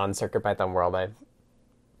my non-CircuitPython world, I've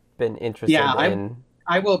been interested in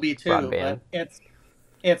I will be too, broadband. but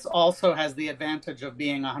it's also has the advantage of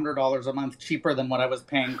being $100 a month cheaper than what I was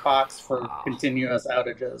paying Cox for continuous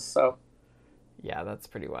outages. So yeah, that's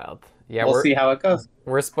pretty wild. Yeah, we'll see how it goes.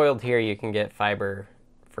 We're spoiled here. You can get fiber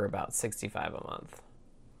for about $65 a month.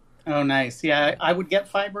 Oh, nice. Yeah, I would get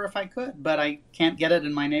fiber if I could, but I can't get it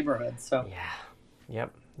in my neighborhood. So yeah,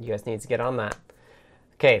 yep. You guys need to get on that.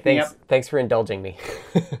 Okay, thanks. Yep. Thanks for indulging me.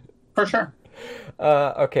 For sure.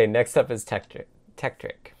 Okay, next up is Tekktrik.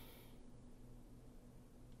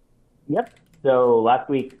 Yep. So last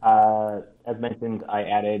week, as mentioned, I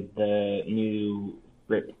added the new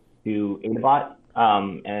script to AdaBot.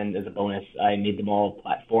 And as a bonus, I made them all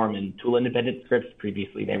platform and tool independent scripts.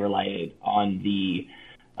 Previously, they relied on the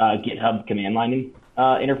GitHub command line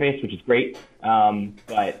interface, which is great,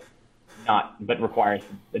 but requires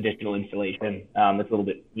additional installation. It's a little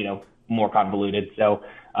bit, more convoluted. So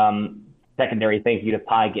secondary thank you to the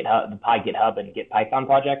Pi GitHub and Git Python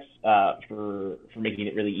projects for making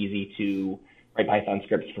it really easy to write Python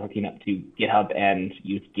scripts for hooking up to GitHub and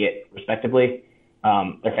use Git respectively.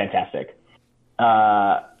 They're fantastic.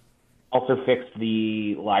 Also fixed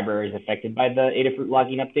the libraries affected by the Adafruit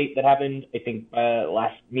logging update that happened, I think,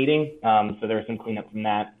 last meeting. So there was some cleanup from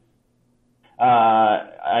that.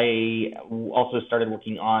 I also started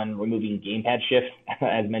working on removing gamepad shift,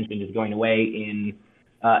 as mentioned, is going away in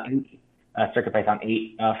CircuitPython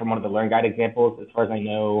 8 from one of the Learn Guide examples. As far as I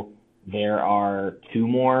know, there are 2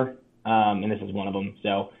 more, and this is one of them.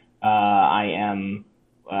 So I am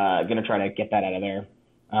going to try to get that out of there.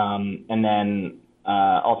 And then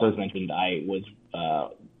also, as mentioned, I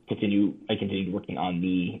continued working on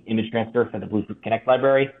the image transfer for the Bluetooth Connect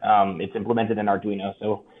library. It's implemented in Arduino,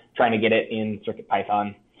 so trying to get it in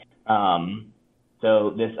CircuitPython.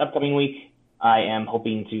 So this upcoming week, I am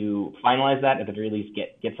hoping to finalize that, at the very least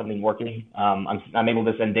get something working. I'm able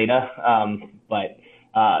to send data, but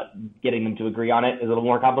getting them to agree on it is a little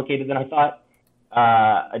more complicated than I thought.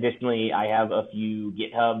 Additionally, I have a few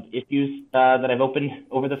GitHub issues that I've opened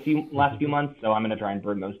over the last few months, so I'm going to try and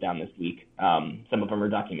burn those down this week. Some of them are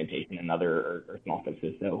documentation and other are small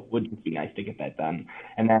fixes, so it would just be nice to get that done.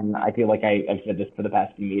 And then I feel like I've said this for the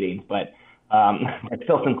past few meetings, but there's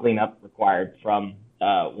still some cleanup required from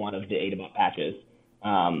one of the AdaBot patches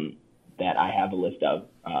that I have a list of.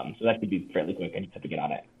 So that could be fairly quick. I just have to get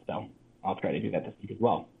on it. So I'll try to do that this week as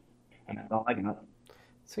well. And that's all I got.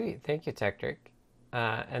 Sweet. Thank you, Tekktrik.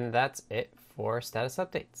 And that's it for status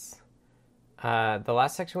updates. The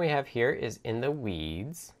last section we have here is In the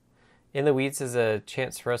Weeds. In the Weeds is a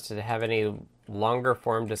chance for us to have any longer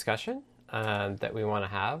form discussion that we want to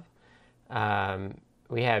have.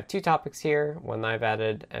 We have 2 topics here, one I've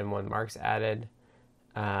added and one Mark's added.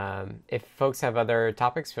 If folks have other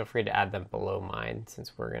topics, feel free to add them below mine,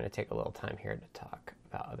 since we're going to take a little time here to talk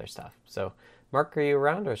about other stuff. So, Mark, are you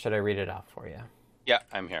around, or should I read it off for you? Yeah,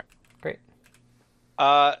 I'm here. Great.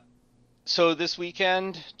 So this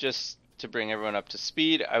weekend, just to bring everyone up to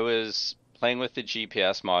speed, I was playing with the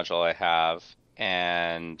GPS module I have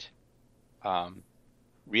and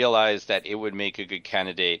realized that it would make a good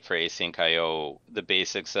candidate for async IO. The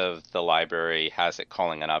basics of the library has it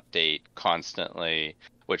calling an update constantly,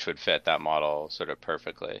 which would fit that model sort of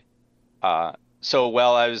perfectly. So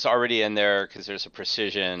while I was already in there, because there's a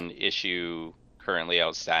precision issue currently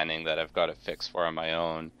outstanding that I've got to fix for on my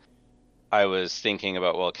own, I was thinking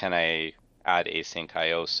about, well, can I add async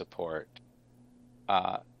IO support?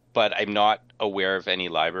 But I'm not aware of any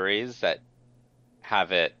libraries that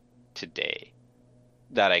have it today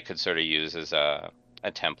that I could sort of use as a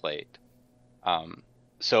template.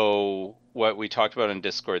 So what we talked about in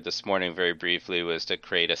Discord this morning very briefly was to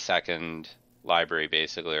create a second library,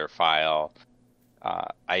 basically, or file.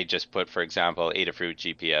 I just put, for example, Adafruit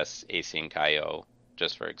GPS async IO,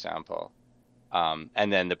 just for example.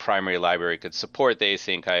 And then the primary library could support the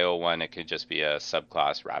async IO one. It could just be a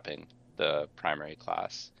subclass wrapping the primary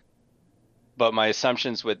class. But my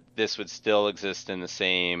assumptions with this would still exist in the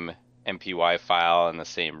same MPY file and the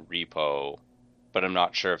same repo, but I'm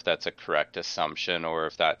not sure if that's a correct assumption or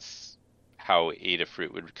if that's how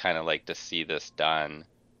Adafruit would kind of like to see this done.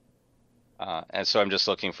 And so I'm just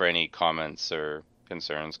looking for any comments or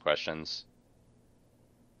concerns, questions.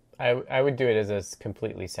 I would do it as a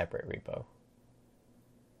completely separate repo.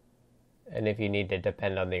 And if you need to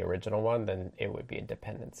depend on the original one, then it would be a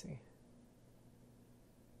dependency.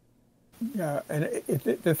 Yeah, and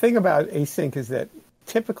the thing about async is that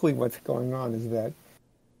typically what's going on is that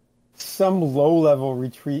some low-level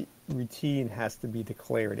routine has to be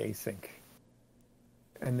declared async.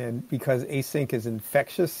 And then because async is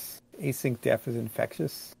infectious, async def is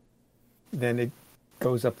infectious, then it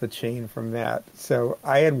goes up the chain from that. So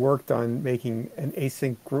I had worked on making an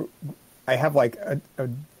async group. I have like a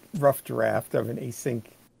rough draft of an async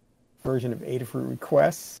version of Adafruit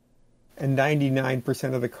requests, and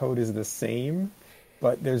 99% of the code is the same,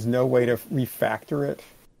 but there's no way to refactor it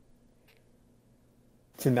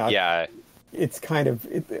to not. Yeah. It's kind of,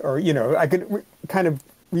 or, you know, I could kind of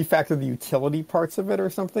refactor the utility parts of it or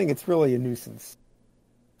something. It's really a nuisance.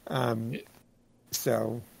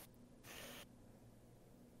 So.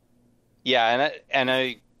 Yeah,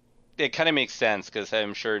 it kind of makes sense because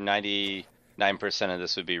I'm sure 99% of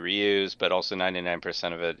this would be reused, but also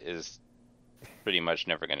 99% of it is pretty much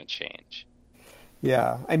never going to change.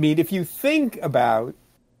 Yeah, I mean, if you think about,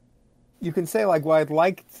 you can say like, well, I'd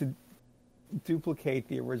like to duplicate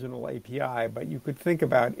the original API, but you could think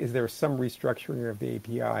about, is there some restructuring of the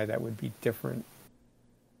API that would be different?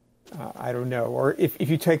 I don't know. Or if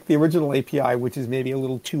you take the original API, which is maybe a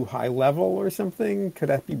little too high level or something, could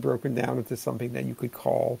that be broken down into something that you could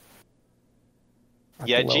call?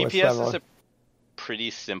 Yeah, GPS is a pretty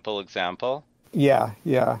simple example. Yeah.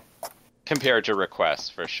 Compared to requests,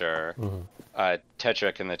 for sure. Mm-hmm.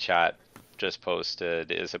 Tetrick in the chat just posted,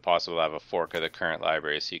 is it possible to have a fork of the current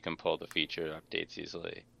library so you can pull the feature updates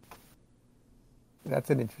easily? That's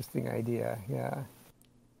an interesting idea, yeah.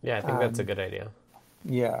 Yeah, I think that's a good idea.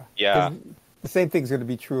 Yeah. Yeah. The same thing's going to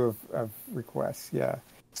be true of requests, yeah.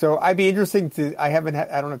 So I'd be interesting to, I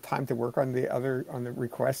don't have time to work on the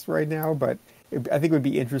requests right now, but I think it would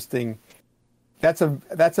be interesting. That's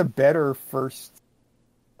a better first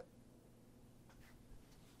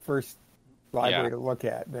library to look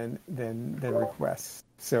at than requests.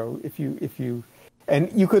 So if you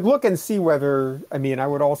and you could look and see whether, I mean, I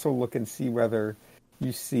would also look and see whether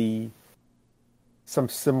you see some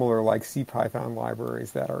similar like CPython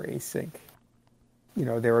libraries that are async. You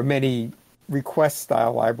know, there are many request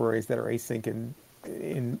style libraries that are async in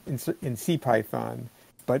CPython,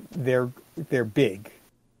 but they're big.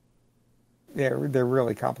 They're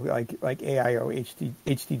really complicated, like AIO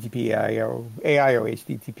HTTP AIO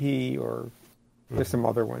HTTP, or there's some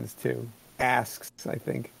other ones too. Asks, I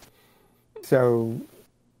think. So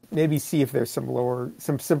maybe see if there's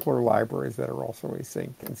some simpler libraries that are also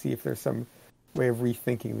async, and see if there's some way of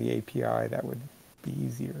rethinking the API that would be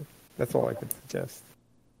easier. That's all I could suggest.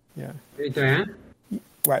 Yeah. Hey, Dan?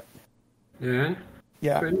 What? Dan?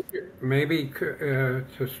 Yeah. Maybe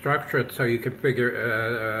to structure it so you could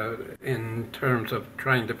figure, in terms of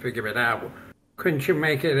trying to figure it out, couldn't you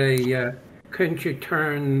make it couldn't you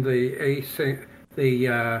turn the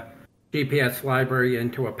GPS library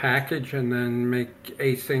into a package and then make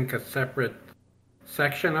async a separate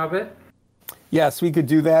section of it? Yes, we could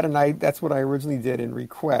do that, and that's what I originally did in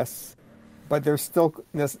requests. But there's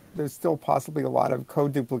still possibly a lot of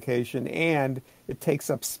code duplication, and it takes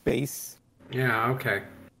up space. Yeah. Okay.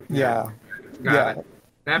 Yeah. Got it.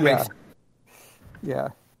 That makes sense. Yeah.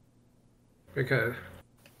 Because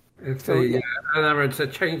in other words, the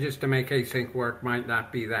changes to make async work might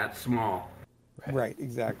not be that small. Right.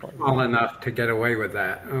 Exactly. Small enough to get away with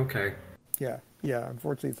that. Okay. Yeah.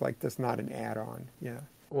 Unfortunately, it's like that's not an add-on. Yeah.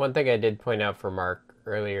 One thing I did point out for Mark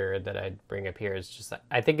earlier that I'd bring up here is just that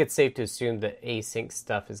I think it's safe to assume that async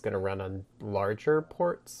stuff is going to run on larger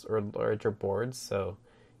ports or larger boards. So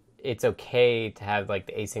it's okay to have like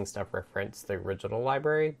the async stuff reference the original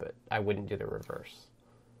library, but I wouldn't do the reverse.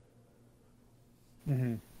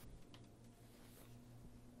 Mm-hmm.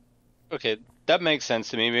 Okay, that makes sense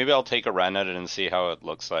to me. Maybe I'll take a run at it and see how it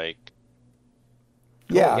looks like.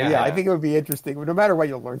 Yeah. I think it would be interesting. No matter what,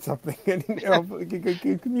 you'll learn something. And,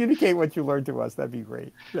 you communicate what you learned to us. That'd be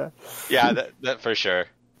great. Yeah, that for sure.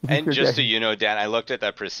 And just so you know, Dan, I looked at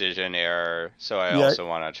that precision error, so I also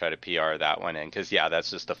want to try to PR that one in, because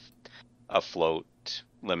that's just a float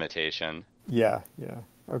limitation. Yeah.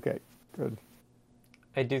 Okay, good.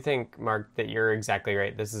 I do think, Mark, that you're exactly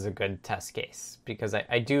right. This is a good test case, because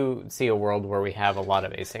I do see a world where we have a lot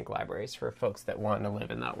of async libraries for folks that want to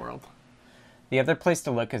live in that world. The other place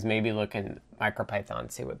to look is maybe look in MicroPython,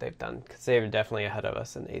 see what they've done, because they're definitely ahead of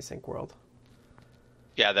us in the async world.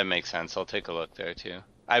 Yeah, that makes sense. I'll take a look there, too.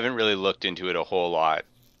 I haven't really looked into it a whole lot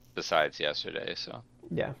besides yesterday, so.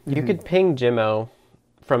 Yeah, you could ping Jimmo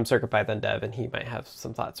from CircuitPython Dev, and he might have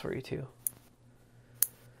some thoughts for you, too.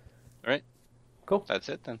 All right. Cool. That's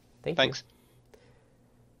it, then. Thanks.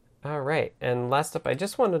 All right, and last up, I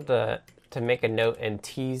just wanted to make a note and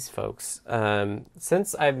tease folks.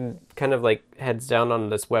 Since I'm kind of like heads down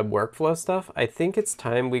on this web workflow stuff, I think it's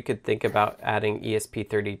time we could think about adding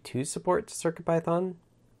ESP32 support to CircuitPython,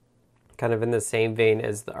 kind of in the same vein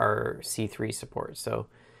as our C3 support. So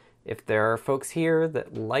if there are folks here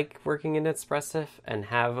that like working in Espressif and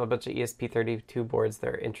have a bunch of ESP32 boards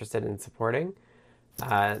they're interested in supporting,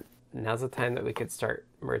 now's the time that we could start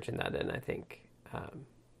merging that in, I think.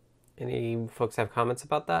 Any folks have comments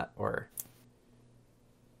about that, or?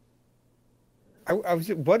 I was.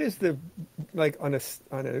 What is the like on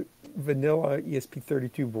a vanilla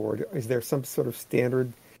ESP32 board? Is there some sort of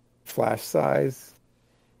standard flash size?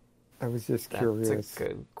 I was just curious. That's a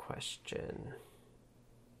good question.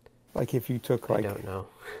 Like if you took like I don't know.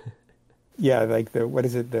 Yeah, like what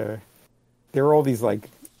is it? There are all these like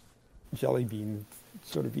Jelly Bean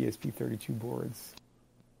sort of ESP32 boards.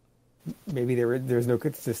 Maybe there's no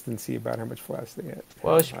consistency about how much flash they get.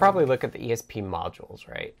 Well, we should probably look at the ESP modules,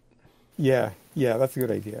 right? Yeah, that's a good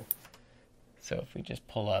idea. So if we just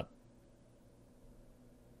pull up,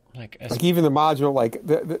 like even the module, like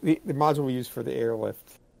the module we use for the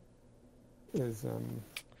airlift is.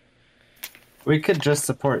 We could just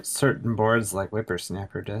support certain boards like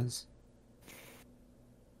Whippersnapper does.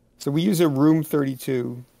 So we use a Room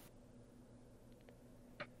 32.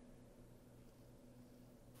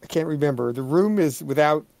 I can't remember. The Room is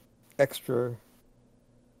without extra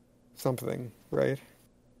something, right?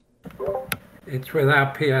 It's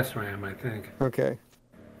without PSRAM, I think. Okay.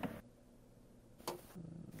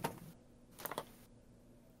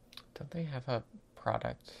 Don't they have a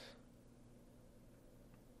product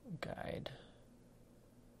guide?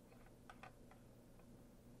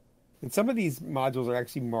 And some of these modules are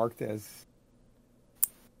actually marked as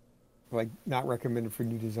like not recommended for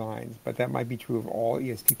new designs, but that might be true of all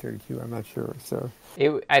ESP32. I'm not sure. So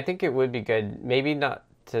I think it would be good. Maybe not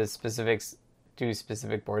to do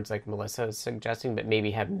specific boards like Melissa is suggesting, but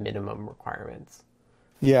maybe have minimum requirements.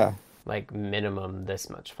 Yeah. Like minimum this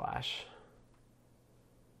much flash.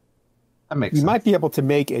 That makes You sense. might be able to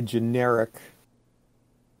make a generic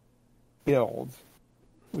build,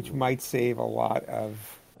 which might save a lot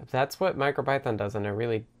of. If that's what MicroPython does, and I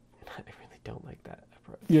really don't like that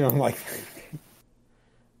approach. You know, like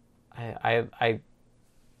I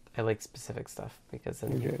like specific stuff because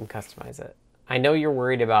then you can customize it. I know you're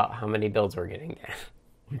worried about how many builds we're getting.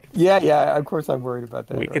 Yeah, of course I'm worried about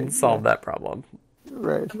that. We can solve that problem.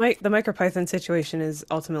 Right. The MicroPython situation is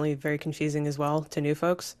ultimately very confusing as well to new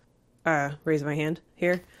folks. Raise my hand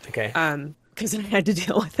here. Okay. Because I had to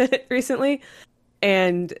deal with it recently.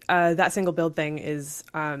 And that single build thing is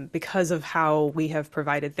because of how we have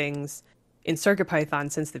provided things in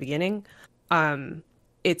CircuitPython since the beginning.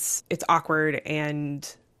 It's awkward,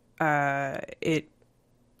 and it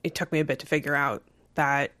took me a bit to figure out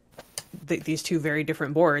that these two very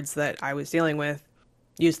different boards that I was dealing with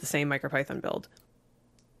use the same MicroPython build.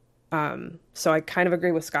 So I kind of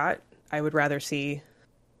agree with Scott. I would rather see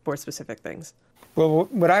board-specific things. Well,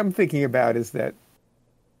 what I'm thinking about is that,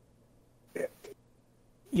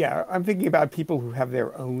 I'm thinking about people who have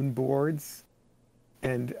their own boards,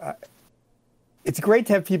 and it's great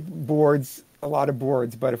to have a lot of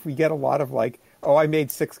boards, but if we get a lot of like, oh, I made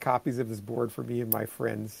 6 copies of this board for me and my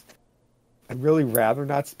friends, I'd really rather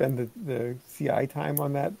not spend the CI time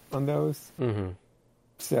on those. Mm-hmm.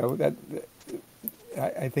 So that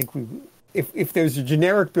I think if there's a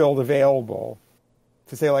generic build available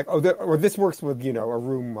to say like, or this works with a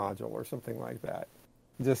Room module or something like that.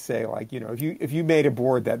 Just say like, if you made a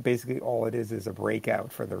board that basically all it is a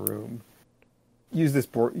breakout for the Room, use this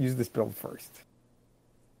build first,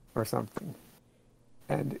 or something,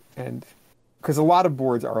 and because a lot of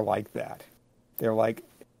boards are like that. They're like,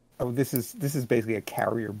 oh, this is basically a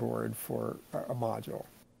carrier board for a module,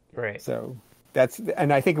 right? So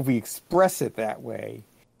and I think if we express it that way,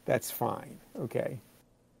 that's fine. Okay.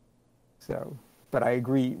 So, but I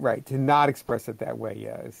agree, right? To not express it that way,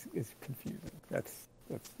 is confusing. That's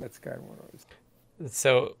kind of what I was.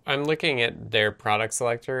 So I'm looking at their product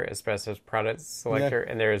selector, Espresso's product selector,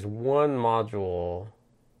 and there's one module,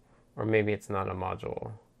 or maybe it's not a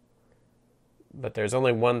module, but there's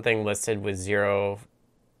only one thing listed with 0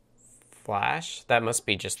 flash. That must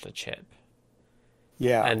be just the chip.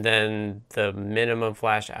 Yeah. And then the minimum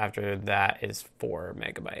flash after that is 4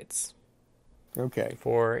 megabytes. Okay.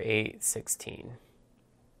 4, 8, 16.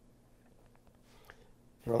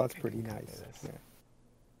 Well, that's pretty nice. Yeah.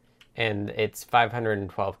 And it's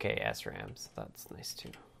 512K SRAM, so that's nice too.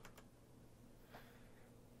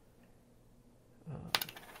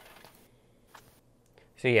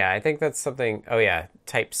 So yeah, I think that's something. Oh yeah,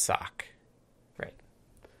 type sock, right?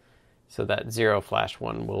 So that zero flash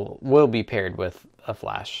one will be paired with a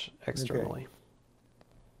flash externally.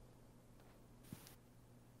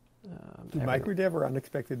 Did Microdev or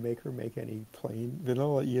Unexpected Maker make any plain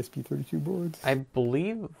vanilla ESP32 boards? I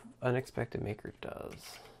believe Unexpected Maker does.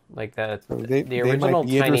 Like that, So the original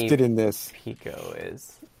might be Tiny interested in this. Pico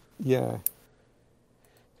is. Yeah.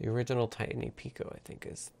 The original Tiny Pico, I think,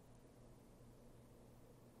 is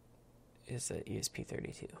an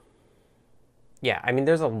ESP32. Yeah, I mean,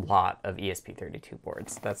 there's a lot of ESP32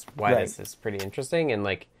 boards. That's why Right. this is pretty interesting. And,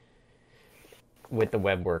 like, with the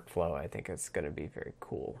web workflow, I think it's going to be very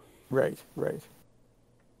cool. Right.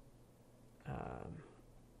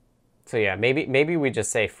 So, yeah, maybe we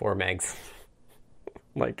just say 4 megs.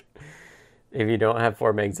 Like, if you don't have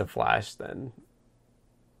 4 megs of flash, then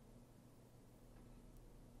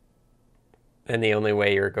the only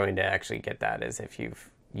way you're going to actually get that is if you've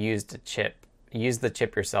used the chip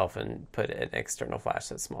yourself and put an external flash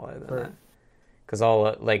that's smaller than that. Because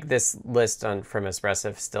all like this list from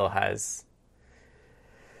Espressif still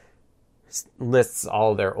lists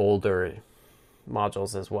all their older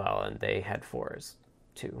modules as well, and they had 4s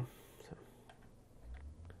too.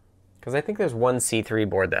 Because I think there's one C3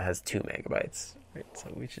 board that has 2 megabytes, right?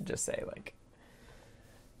 So we should just say like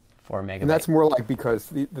 4 megabytes. And that's more like because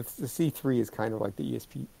the C3 is kind of like the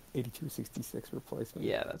ESP8266 replacement.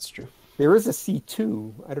 Yeah, that's true. There is a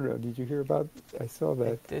C2. I don't know. Did you hear about? I saw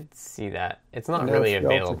that. I did see that. It's not Announced really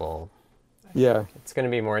relative. available. Yeah. It's going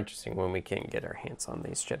to be more interesting when we can get our hands on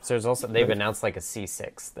these chips. They've announced like a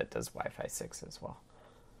C6 that does Wi-Fi 6 as well.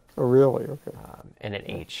 Oh, really? Okay. And an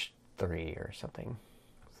H3 or something.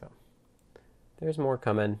 So there's more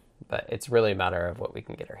coming, but it's really a matter of what we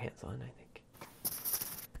can get our hands on, I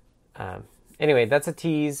think. Anyway, that's a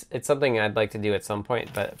tease. It's something I'd like to do at some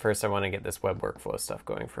point, but first I want to get this web workflow stuff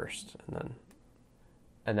going first,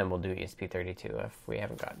 and then we'll do ESP32 if we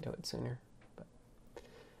haven't gotten to it sooner. But,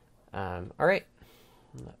 all right,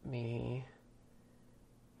 let me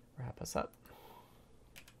wrap us up.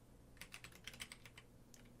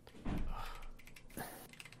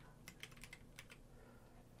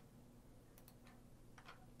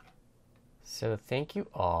 So thank you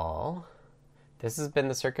all. This has been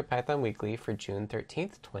the CircuitPython Weekly for June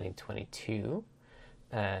 13th, 2022.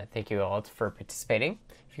 Thank you all for participating.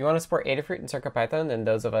 If you want to support Adafruit and CircuitPython, and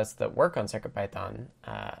those of us that work on CircuitPython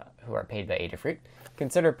who are paid by Adafruit,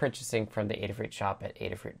 consider purchasing from the Adafruit shop at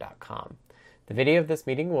adafruit.com. The video of this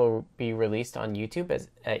meeting will be released on YouTube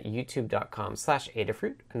at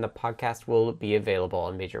youtube.com/Adafruit, and the podcast will be available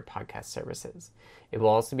on major podcast services. It will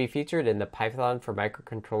also be featured in the Python for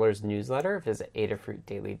Microcontrollers newsletter. Visit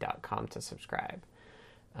adafruitdaily.com to subscribe.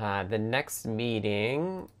 The next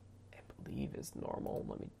meeting, I believe, is normal.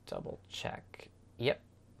 Let me double check. Yep.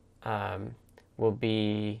 Will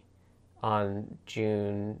be on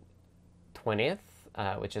June 20th,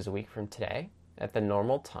 which is a week from today, at the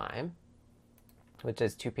normal time, which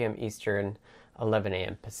is 2 p.m. Eastern, 11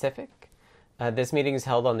 a.m. Pacific. This meeting is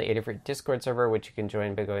held on the Adafruit Discord server, which you can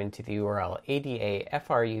join by going to the URL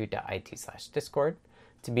adafru.it/discord.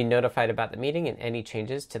 To be notified about the meeting and any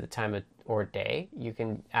changes to the time or day, you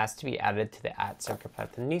can ask to be added to the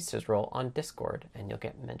 @CircuitPythonistas role on Discord, and you'll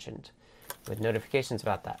get mentioned with notifications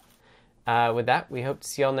about that. With that, we hope to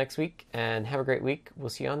see you all next week, and have a great week.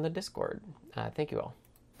 We'll see you on the Discord. Thank you all.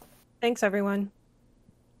 Thanks, everyone.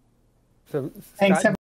 So Thanks, Scott,